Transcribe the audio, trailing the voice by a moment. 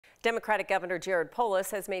Democratic Governor Jared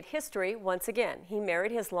Polis has made history once again. He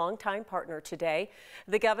married his longtime partner today.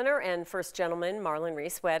 The governor and First Gentleman Marlon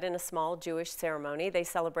Reis wed in a small Jewish ceremony. They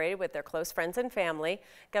celebrated with their close friends and family.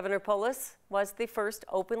 Governor Polis was the first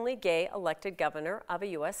openly gay elected governor of a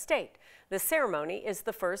U.S. state. The ceremony is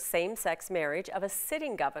the first same-sex marriage of a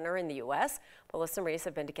sitting governor in the U.S. Polis and Reis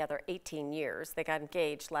have been together 18 years. They got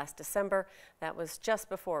engaged last December. That was just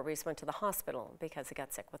before Reis went to the hospital because he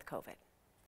got sick with COVID.